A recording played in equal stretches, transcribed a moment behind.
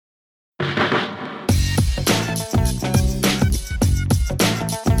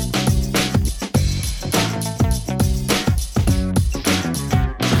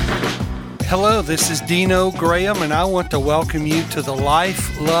Hello, this is Dino Graham, and I want to welcome you to the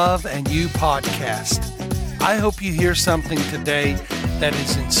Life, Love, and You podcast. I hope you hear something today that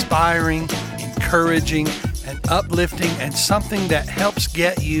is inspiring, encouraging, and uplifting, and something that helps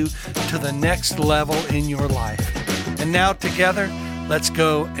get you to the next level in your life. And now together, let's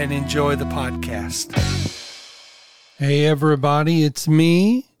go and enjoy the podcast. Hey everybody, it's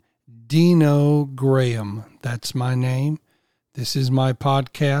me, Dino Graham. That's my name. This is my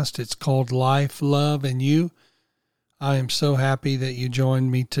podcast. It's called Life, Love, and You. I am so happy that you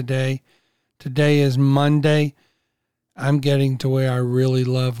joined me today. Today is Monday. I'm getting to where I really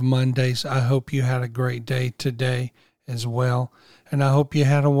love Mondays. I hope you had a great day today as well, and I hope you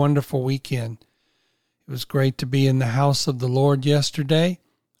had a wonderful weekend. It was great to be in the house of the Lord yesterday.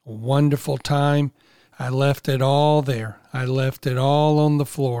 A wonderful time. I left it all there. I left it all on the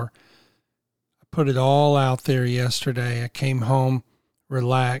floor. Put it all out there yesterday. I came home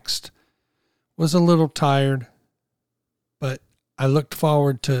relaxed, was a little tired, but I looked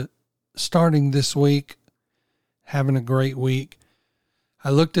forward to starting this week, having a great week.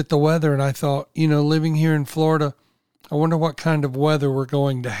 I looked at the weather and I thought, living here in Florida, I wonder what kind of weather we're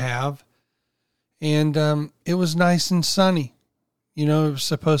going to have. And it was nice and sunny. It was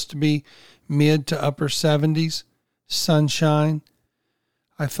supposed to be mid to upper 70s, sunshine.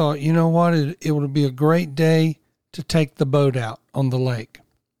 I thought, you know what, it would be a great day to take the boat out on the lake.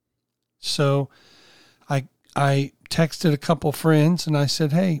 So I texted a couple friends and I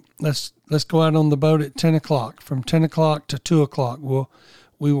said, hey, let's go out on the boat at 10 o'clock. From 10 o'clock to 2 o'clock,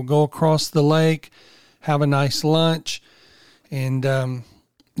 we will go across the lake, have a nice lunch, and,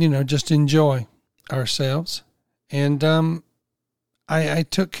 just enjoy ourselves. And I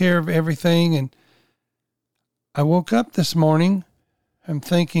took care of everything, and I woke up this morning. I'm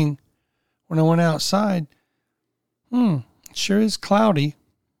thinking, when I went outside, it sure is cloudy.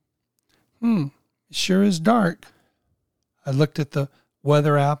 It sure is dark. I looked at the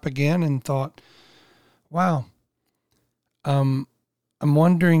weather app again and thought, wow, I'm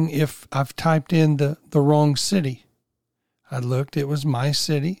wondering if I've typed in the wrong city. I looked, it was my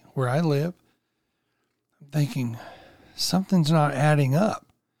city where I live. I'm thinking, something's not adding up.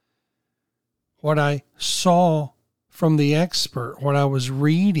 What I saw from the expert, what I was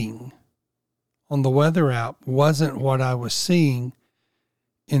reading on the weather app wasn't what I was seeing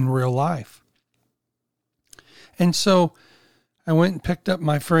in real life. And so I went and picked up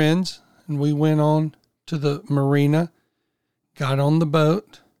my friends and we went on to the marina, got on the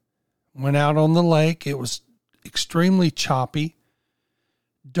boat, went out on the lake. It was extremely choppy,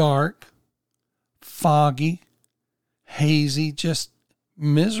 dark, foggy, hazy, just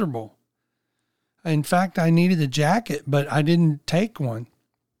miserable. In fact, I needed a jacket, but I didn't take one.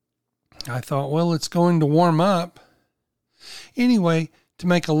 I thought, well, it's going to warm up. Anyway, to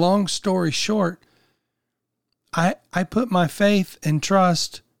make a long story short, I put my faith and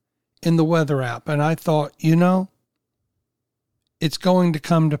trust in the weather app, and I thought, it's going to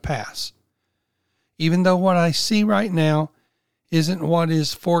come to pass. Even though what I see right now isn't what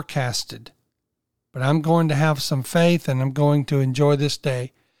is forecasted, but I'm going to have some faith and I'm going to enjoy this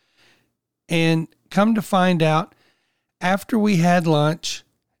day. And come to find out, after we had lunch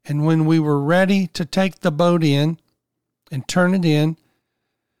and when we were ready to take the boat in and turn it in,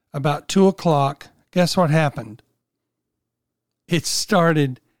 about 2 o'clock, guess what happened? It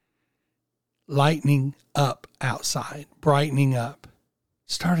started lightening up outside, brightening up.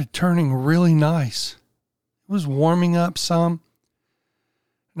 It started turning really nice. It was warming up some.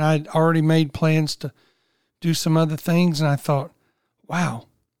 And I'd already made plans to do some other things. And I thought, wow,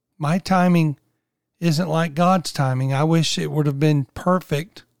 my timing isn't like God's timing. I wish it would have been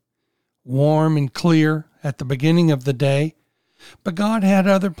perfect, warm and clear at the beginning of the day. But God had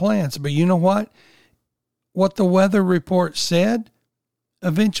other plans. But you know what? What the weather report said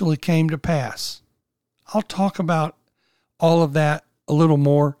eventually came to pass. I'll talk about all of that a little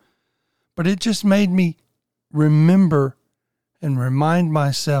more, but it just made me remember and remind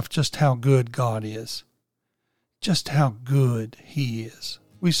myself just how good God is. Just how good He is.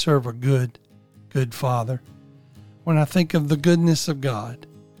 We serve a good Father. When I think of the goodness of God,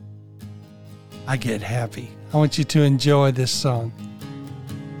 I get happy. I want you to enjoy this song.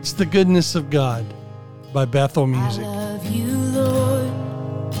 It's The Goodness of God by Bethel Music. I love you, Lord.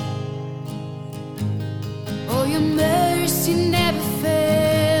 Oh, your mercy never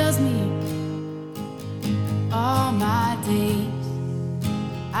fails me. All my days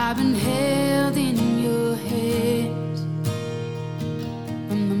I've been held in your hands.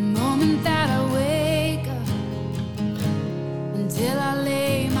 From the moment that I wake up until I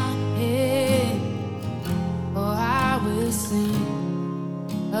lay my head, oh, I will sing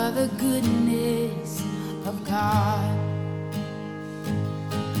of the goodness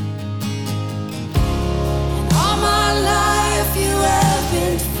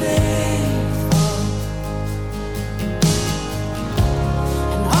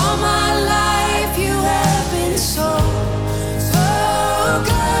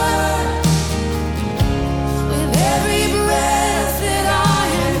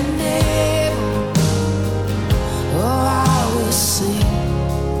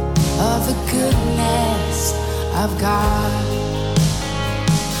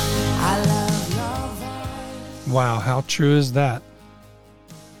Wow, how true is that?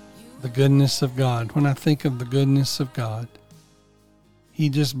 The goodness of God. When I think of the goodness of God, He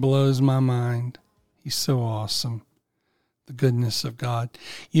just blows my mind. He's so awesome. The goodness of God.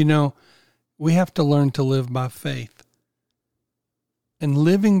 You know, we have to learn to live by faith. And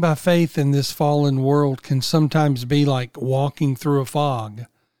living by faith in this fallen world can sometimes be like walking through a fog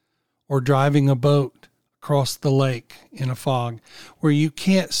or driving a boat across the lake in a fog where you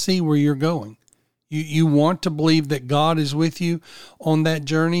can't see where you're going. You want to believe that God is with you on that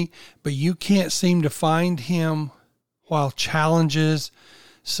journey, but you can't seem to find Him while challenges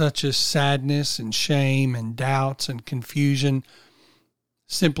such as sadness and shame and doubts and confusion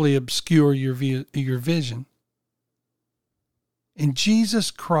simply obscure your vision. In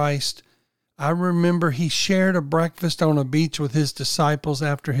Jesus Christ, I remember He shared a breakfast on a beach with His disciples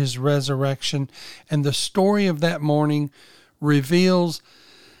after His resurrection, and the story of that morning reveals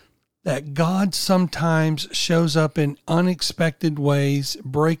that God sometimes shows up in unexpected ways,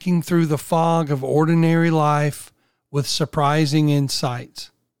 breaking through the fog of ordinary life with surprising insights.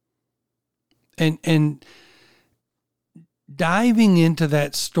 And diving into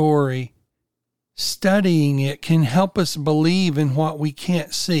that story, studying it can help us believe in what we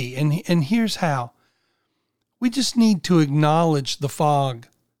can't see. And here's how. We just need to acknowledge the fog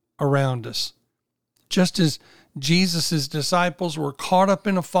around us. Just as Jesus' disciples were caught up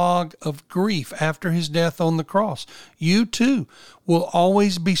in a fog of grief after His death on the cross, you too will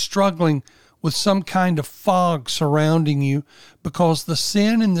always be struggling with some kind of fog surrounding you because the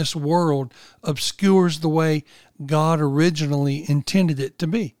sin in this world obscures the way God originally intended it to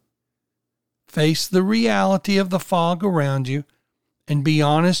be. Face the reality of the fog around you and be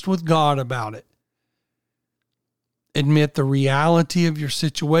honest with God about it. Admit the reality of your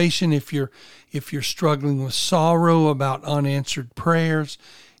situation if you're struggling with sorrow about unanswered prayers,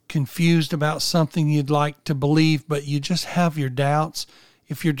 confused about something you'd like to believe but you just have your doubts,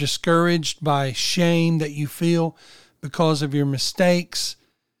 if you're discouraged by shame that you feel because of your mistakes,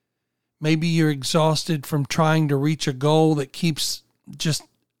 maybe you're exhausted from trying to reach a goal that keeps just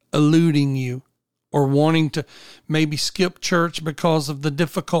eluding you, or wanting to maybe skip church because of the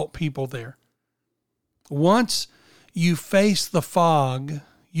difficult people there. Once you face the fog,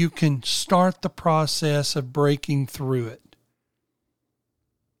 you can start the process of breaking through it.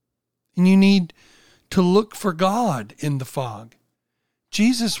 And you need to look for God in the fog.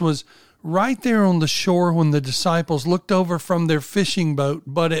 Jesus was right there on the shore when the disciples looked over from their fishing boat,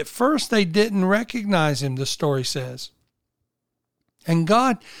 but at first they didn't recognize Him, the story says. And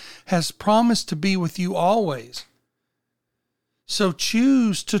God has promised to be with you always. So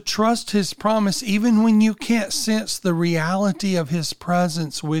choose to trust His promise even when you can't sense the reality of His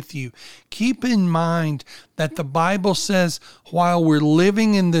presence with you. Keep in mind that the Bible says while we're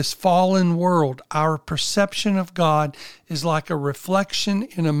living in this fallen world, our perception of God is like a reflection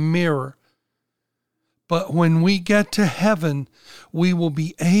in a mirror. But when we get to heaven, we will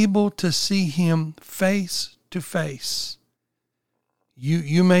be able to see Him face to face.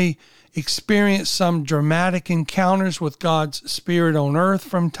 You may experience some dramatic encounters with God's Spirit on earth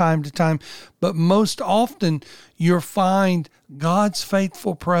from time to time, but most often you'll find God's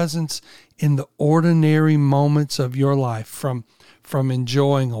faithful presence in the ordinary moments of your life, from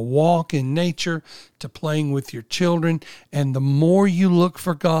enjoying a walk in nature to playing with your children. And the more you look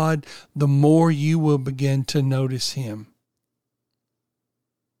for God, the more you will begin to notice Him.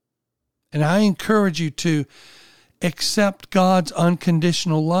 And I encourage you to accept God's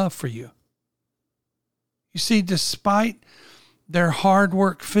unconditional love for you. You see, despite their hard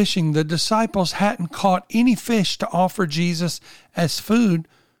work fishing, the disciples hadn't caught any fish to offer Jesus as food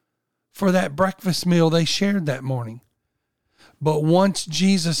for that breakfast meal they shared that morning. But once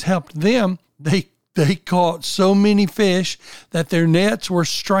Jesus helped them, they caught so many fish that their nets were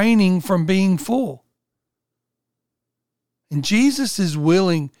straining from being full. And Jesus is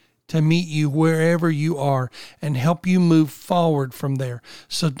willing to meet you wherever you are and help you move forward from there.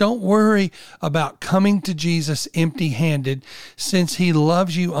 So don't worry about coming to Jesus empty-handed, since He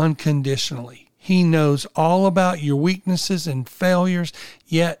loves you unconditionally. He knows all about your weaknesses and failures,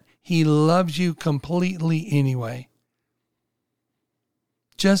 yet He loves you completely anyway.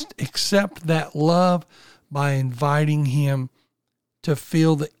 Just accept that love by inviting Him to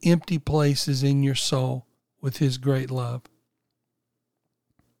fill the empty places in your soul with His great love.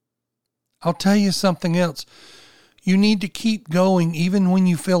 I'll tell you something else. You need to keep going even when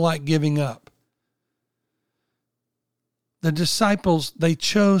you feel like giving up. The disciples, they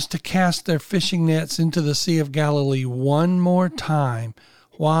chose to cast their fishing nets into the Sea of Galilee one more time.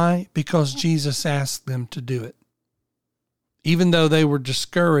 Why? Because Jesus asked them to do it. even though they were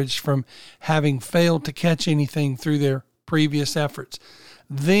discouraged from having failed to catch anything through their previous efforts.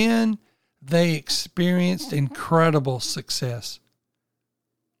 Then they experienced incredible success.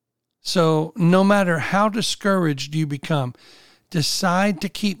 So no matter how discouraged you become, decide to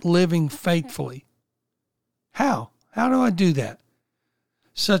keep living faithfully. How? How do I do that?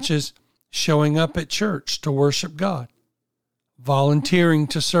 Such as showing up at church to worship God, volunteering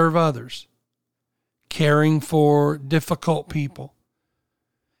to serve others, caring for difficult people,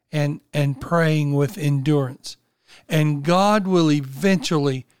 and praying with endurance. And God will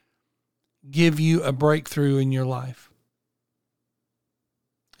eventually give you a breakthrough in your life.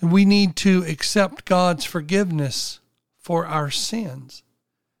 And we need to accept God's forgiveness for our sins.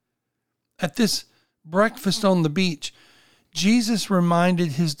 At this breakfast on the beach, Jesus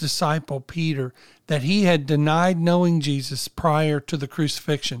reminded his disciple Peter that he had denied knowing Jesus prior to the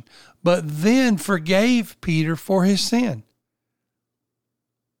crucifixion, but then forgave Peter for his sin.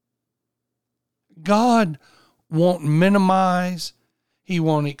 God won't minimize, he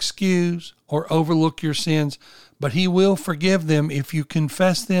won't excuse or overlook your sins, but he will forgive them if you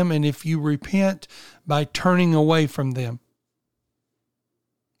confess them and if you repent by turning away from them.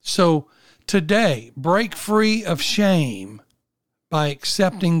 So today, break free of shame by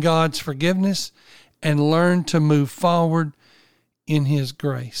accepting God's forgiveness and learn to move forward in his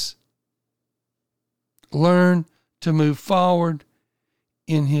grace. Learn to move forward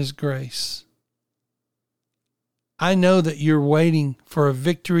in his grace. I know that you're waiting for a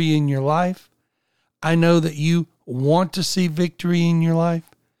victory in your life. I know that you want to see victory in your life.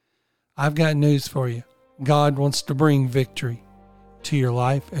 I've got news for you. God wants to bring victory to your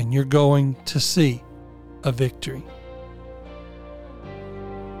life, and you're going to see a victory.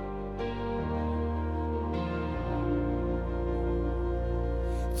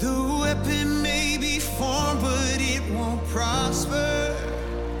 The weapon may be formed, but it won't prosper.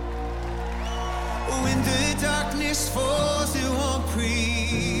 When the darkness falls, it won't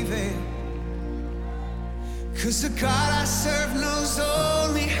prevail. 'Cause the God I serve knows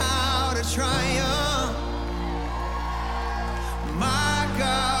only how to triumph. My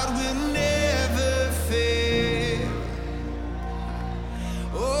God will never fail.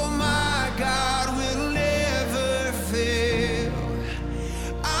 Oh, my God will never fail.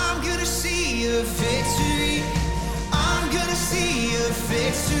 I'm gonna see a victory. I'm gonna see a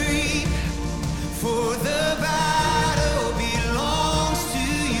victory. For the battle belongs to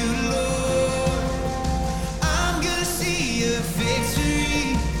you, Lord. I'm gonna see a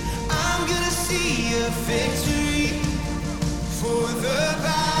victory. I'm gonna see a victory. For the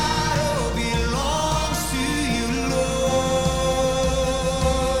battle belongs to you, Lord.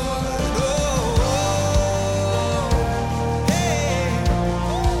 Oh, hey.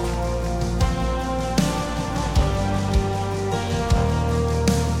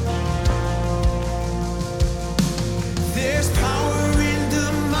 There's power in the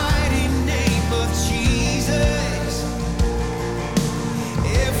mighty name of Jesus.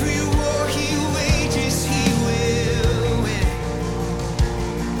 Every war he wages, he will win.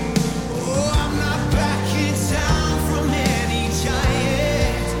 Oh, I'm not backing down from any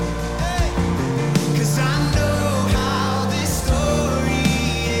giant. Hey. 'Cause I know how this story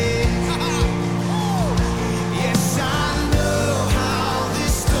ends. Yes, I know how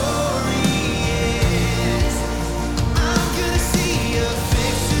this story ends. I'm gonna see a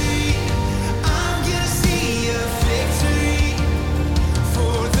victory. I'm gonna see a victory.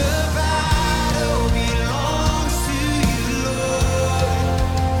 For the battle belongs to you, Lord.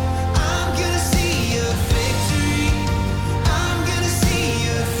 I'm gonna see a victory. I'm gonna see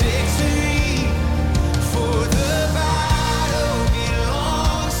a victory. For the battle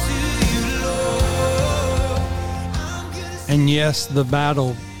belongs to you, Lord. I'm gonna And yes, the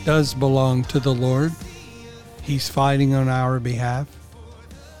battle does belong to the Lord. He's fighting on our behalf.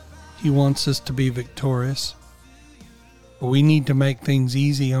 He wants us to be victorious. But we need to make things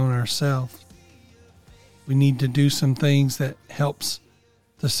easy on ourselves. We need to do some things that helps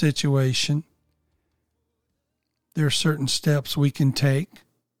the situation. There are certain steps we can take.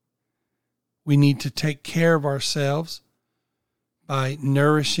 We need to take care of ourselves by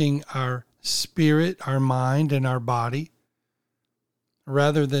nourishing our spirit, our mind, and our body.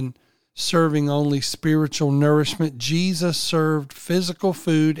 Rather than serving only spiritual nourishment, Jesus served physical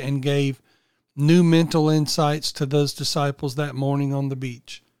food and gave new mental insights to those disciples that morning on the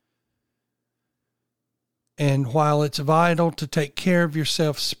beach. And while it's vital to take care of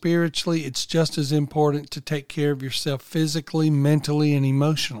yourself spiritually, it's just as important to take care of yourself physically, mentally, and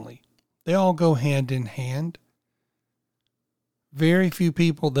emotionally. They all go hand in hand. Very few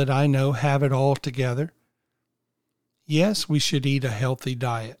people that I know have it all together. Yes, we should eat a healthy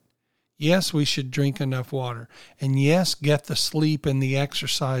diet. Yes, we should drink enough water. And yes, get the sleep and the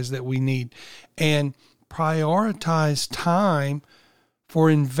exercise that we need. And prioritize time for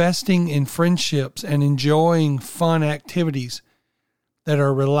investing in friendships and enjoying fun activities that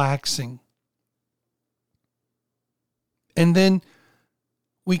are relaxing. And then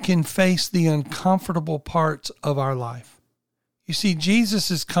we can face the uncomfortable parts of our life. You see,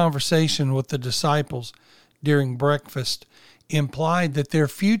 Jesus' conversation with the disciples during breakfast implied that their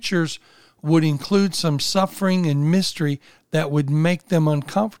futures would include some suffering and mystery that would make them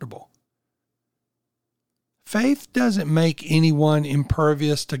uncomfortable. Faith doesn't make anyone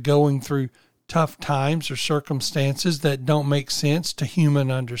impervious to going through tough times or circumstances that don't make sense to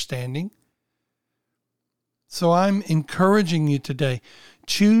human understanding. So I'm encouraging you today,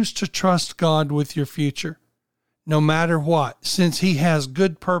 choose to trust God with your future, no matter what, since He has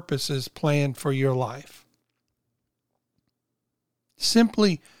good purposes planned for your life.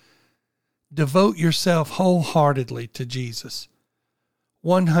 Simply devote yourself wholeheartedly to Jesus,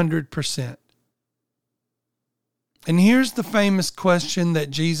 100%. And here's the famous question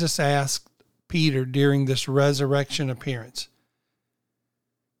that Jesus asked Peter during this resurrection appearance.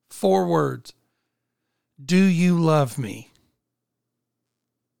 4 words. Do you love me?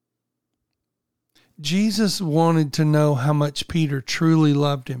 Jesus wanted to know how much Peter truly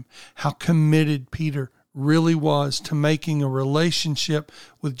loved him, how committed Peter really was to making a relationship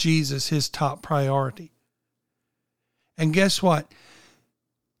with Jesus his top priority. And guess what?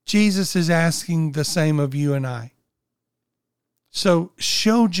 Jesus is asking the same of you and I. So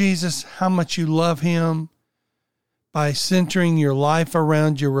show Jesus how much you love him by centering your life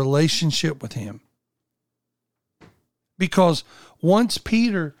around your relationship with him. Because once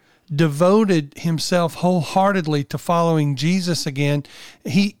Peter devoted himself wholeheartedly to following Jesus again,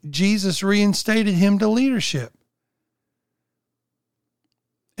 Jesus reinstated him to leadership.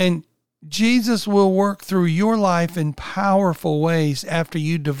 And Jesus will work through your life in powerful ways after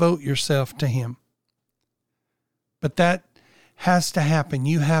you devote yourself to him. But that has to happen.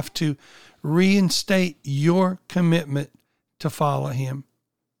 You have to reinstate your commitment to follow him.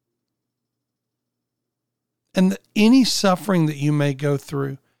 And any suffering that you may go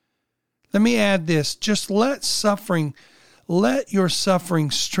through, let me add this, just let your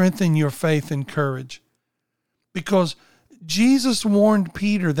suffering strengthen your faith and courage. Because Jesus warned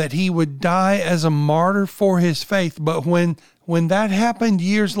Peter that he would die as a martyr for his faith. But when that happened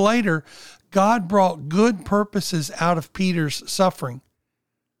years later, God brought good purposes out of Peter's suffering.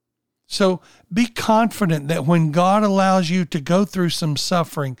 So be confident that when God allows you to go through some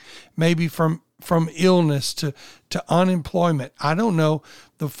suffering, maybe from illness to unemployment, I don't know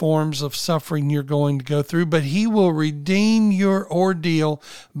the forms of suffering you're going to go through, but he will redeem your ordeal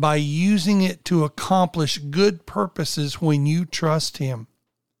by using it to accomplish good purposes when you trust him.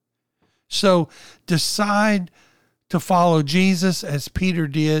 So decide to follow Jesus as Peter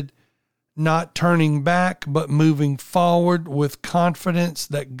did, not turning back, but moving forward with confidence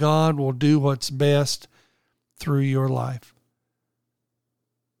that God will do what's best through your life.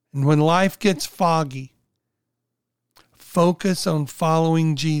 And when life gets foggy, focus on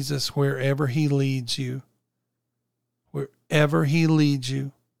following Jesus wherever he leads you. Wherever he leads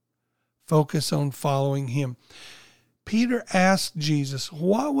you, focus on following him. Peter asked Jesus,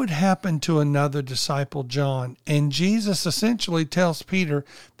 what would happen to another disciple, John? And Jesus essentially tells Peter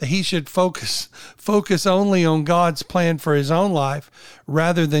that he should focus only on God's plan for his own life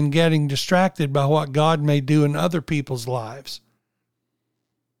rather than getting distracted by what God may do in other people's lives.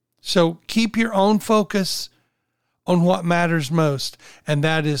 So keep your own focus on what matters most, and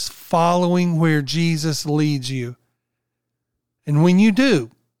that is following where Jesus leads you. And when you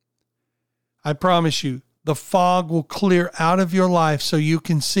do, I promise you, the fog will clear out of your life so you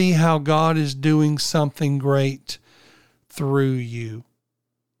can see how God is doing something great through you.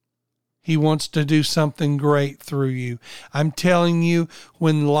 He wants to do something great through you. I'm telling you,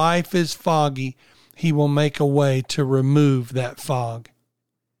 when life is foggy, he will make a way to remove that fog.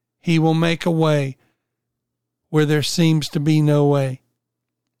 He will make a way where there seems to be no way.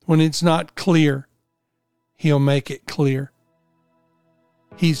 When it's not clear, he'll make it clear.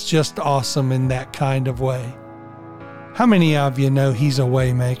 He's just awesome in that kind of way. How many of you know he's a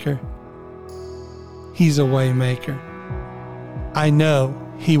way maker? He's a way maker. I know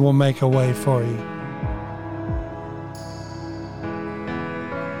he will make a way for you.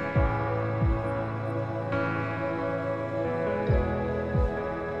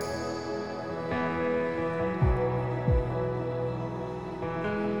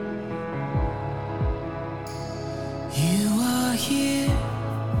 You are here,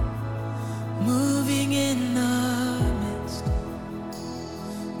 moving in the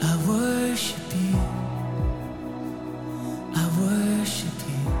I worship you. I worship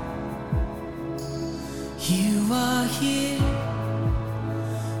you. You are here,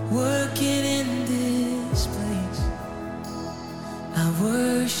 working in this place. I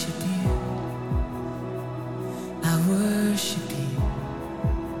worship you. I worship you.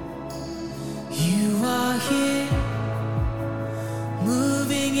 You are here,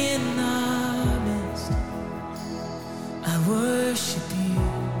 moving in our midst. I worship you.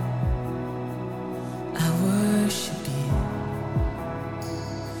 I worship you.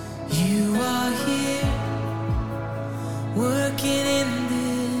 You are here, working in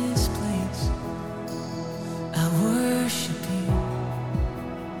this place. I worship you.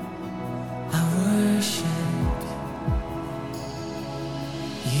 I worship you.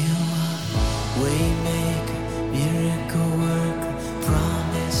 You are waymaker, miracle worker,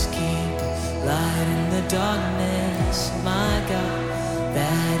 promise keeper, light in the darkness. My God,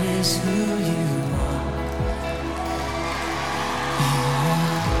 that is who you are. You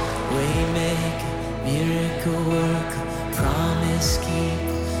are waymaker, miracle worker, promise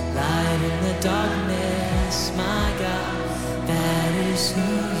keeper, light in the darkness. My God, that is who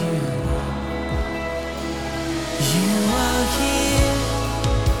you are. You are here,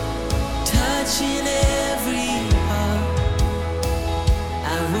 touching every heart. I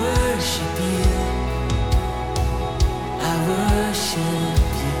worship you. I worship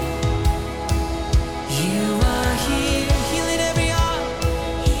you. You are here, healing every heart.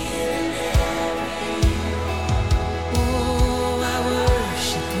 Oh, I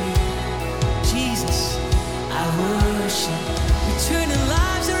worship you, Jesus. I worship, you're turning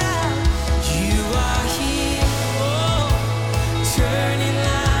lives around. You are here, oh, turning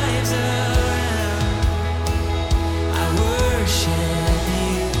lives around. I worship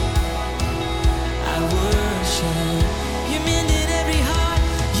you. I worship. You're mending every heart.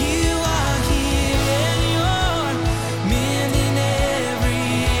 You are here and you're mending every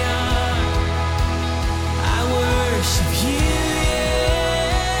heart. I worship you,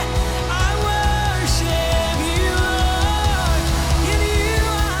 yeah. I worship you, Lord. And you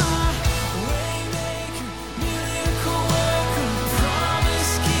are waymaker, miracle worker,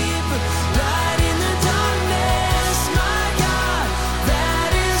 promise keeper, light in the darkness. My God,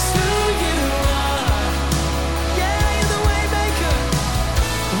 that is who you are. Yeah, you're the waymaker,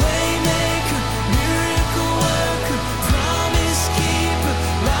 waymaker, miracle worker, promise keeper,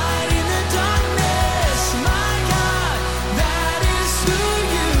 light in the darkness. My God, that is who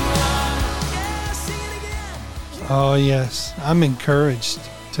you are. Yeah, sing it again. Oh, yes. I'm encouraged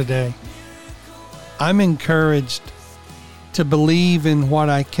today. I'm encouraged to believe in what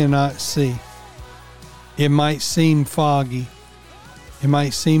I cannot see. It might seem foggy. It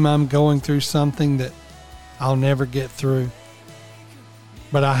might seem I'm going through something that I'll never get through.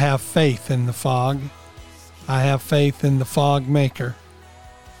 But I have faith in the fog. I have faith in the fog maker.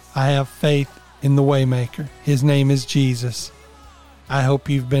 I have faith in the way maker. His name is Jesus. I hope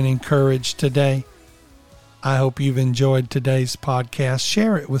you've been encouraged today. I hope you've enjoyed today's podcast.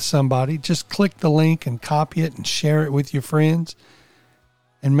 Share it with somebody. Just click the link and copy it and share it with your friends.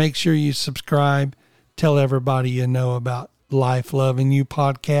 And make sure you subscribe. Tell everybody you know about Life, Love, and You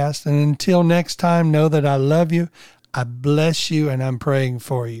podcast. And until next time, know that I love you, I bless you, and I'm praying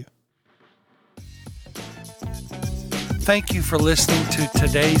for you. Thank you for listening to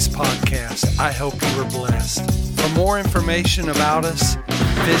today's podcast. I hope you were blessed. For more information about us,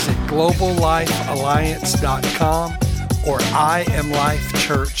 visit globallifealliance.com or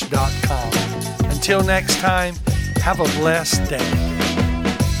IamLifeChurch.com. Until next time, have a blessed day.